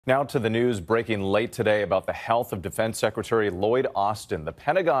Now to the news breaking late today about the health of Defense Secretary Lloyd Austin. The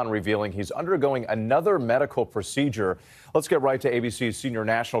Pentagon revealing he's undergoing another medical procedure. Let's get right to ABC's senior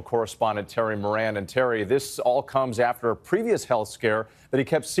national correspondent Terry Moran. And Terry, this all comes after a previous health scare that he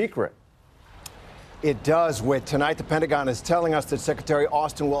kept secret. It does, Whit. Tonight, the Pentagon is telling us that Secretary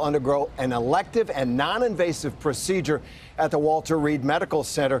Austin will undergo an elective and non-invasive procedure at the Walter Reed Medical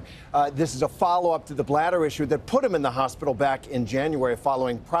Center. This is a follow-up to the bladder issue that put him in the hospital back in January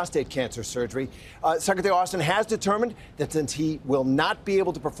following prostate cancer surgery. Secretary Austin has determined that since he will not be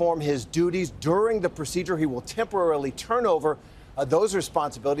able to perform his duties during the procedure, he will temporarily turn over those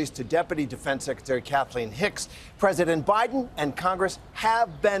responsibilities to Deputy Defense Secretary Kathleen Hicks. President Biden and Congress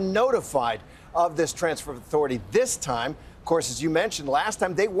have been notified of this transfer of authority this time. Of course, as you mentioned, last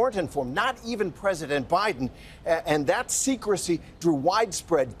time they weren't informed, not even President Biden. And that secrecy drew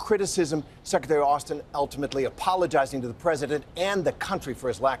widespread criticism. Secretary Austin ultimately apologizing to the president and the country for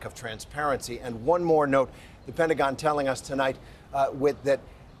his lack of transparency. And one more note, the Pentagon telling us tonight that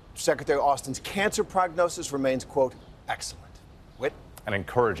Secretary Austin's cancer prognosis remains, quote, excellent. Whit? An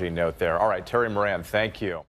encouraging note there. All right, Terry Moran, thank you.